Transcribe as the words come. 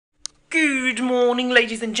Good morning,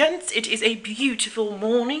 ladies and gents. It is a beautiful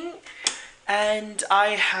morning and I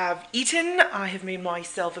have eaten. I have made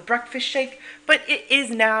myself a breakfast shake, but it is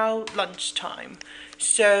now lunchtime.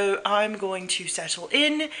 So I'm going to settle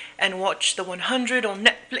in and watch the 100 on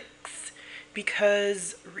Netflix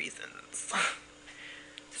because reasons.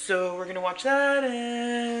 So we're gonna watch that,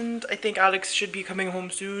 and I think Alex should be coming home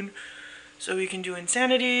soon so we can do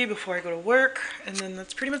Insanity before I go to work, and then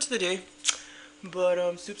that's pretty much the day.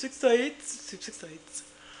 But soups excites.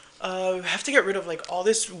 I have to get rid of like all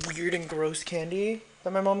this weird and gross candy that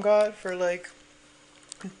my mom got for like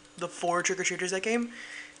the 4 trick-or-treaters that came,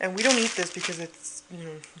 and we don't eat this because it's, you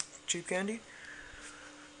know, cheap candy.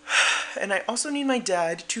 And I also need my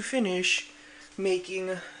dad to finish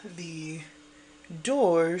making the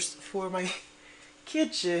doors for my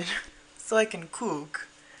kitchen so I can cook.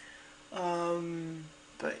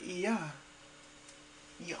 But yeah.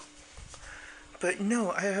 But no,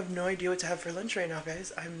 I have no idea what to have for lunch right now,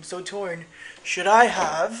 guys. I'm so torn. Should I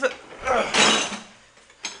have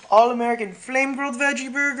all-American flame-grilled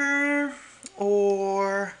veggie burger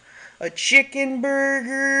or a chicken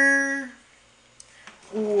burger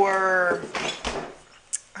or,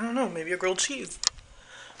 I don't know, maybe a grilled cheese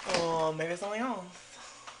or maybe something else.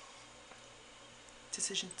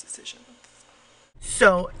 Decisions.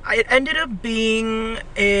 So it ended up being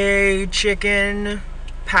a chicken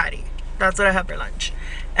patty. That's what I have for lunch.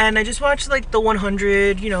 And I just watched like the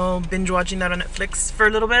 100, you know, binge watching that on Netflix for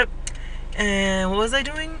a little bit. And what was I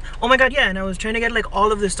doing? Oh my god, yeah, and I was trying to get like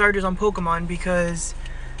all of the starters on Pokemon because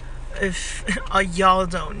if y'all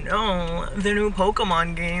don't know, the new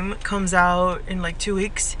Pokemon game comes out in like 2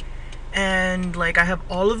 weeks. And like I have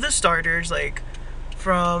all of the starters, like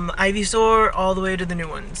from Ivysaur all the way to the new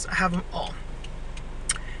ones. I have them all.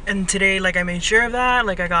 And today, like, I made sure of that.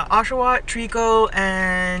 Like, I got Oshawott, Trico,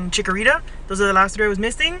 and Chikorita. Those are the last 3 I was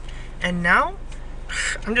missing. And now,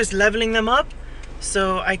 I'm just leveling them up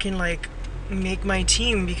so I can, like, make my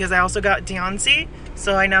team. Because I also got Deontay.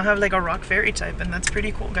 So I now have, like, a Rock Fairy type. And that's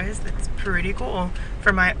pretty cool, guys. That's pretty cool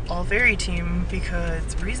for my all-fairy team.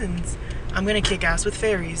 Because reasons. I'm going to kick ass with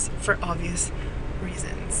fairies for obvious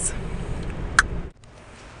reasons.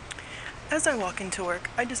 As I walk into work,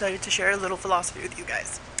 I decided to share a little philosophy with you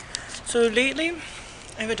guys. So lately,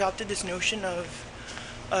 I've adopted this notion of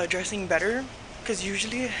dressing better, because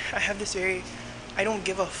usually I have this very I don't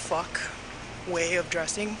give a fuck way of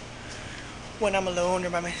dressing when I'm alone or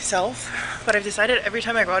by myself. But I've decided every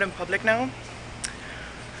time I go out in public now,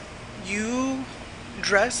 you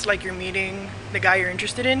dress like you're meeting the guy you're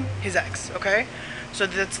interested in, his ex, okay? So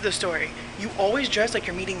that's the story. You always dress like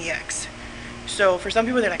you're meeting the ex. So for some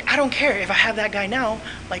people, they're like, I don't care if I have that guy now,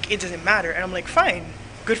 like it doesn't matter. And I'm like, fine,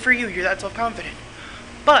 good for you, you're that self-confident.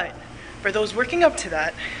 But for those working up to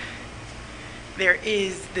that, there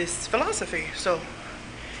is this philosophy. So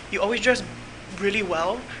you always dress really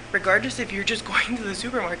well, regardless if you're just going to the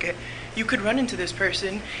supermarket. You could run into this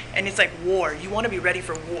person and it's like war. You want to be ready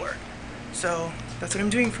for war. So that's what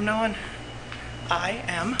I'm doing from now on. I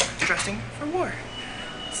am dressing for war.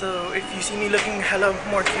 So if you see me looking hella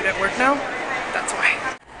more cute at work now, that's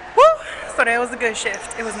why. Woo! So that was a good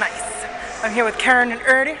shift. It was nice. I'm here with Karen and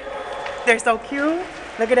Erdy. They're so cute.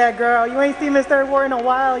 Look at that girl. You ain't seen Miss Third Ward in a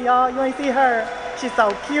while, y'all. You ain't see her. She's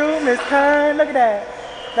so cute, Miss Karen. Look at that.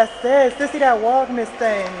 That's it. Let's see that walk, Miss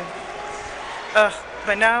Thing.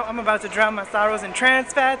 But now I'm about to drown my sorrows in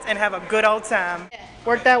trans fats and have a good old time.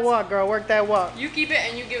 Work that walk, girl. Work that walk. You keep it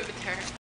and you give it to her.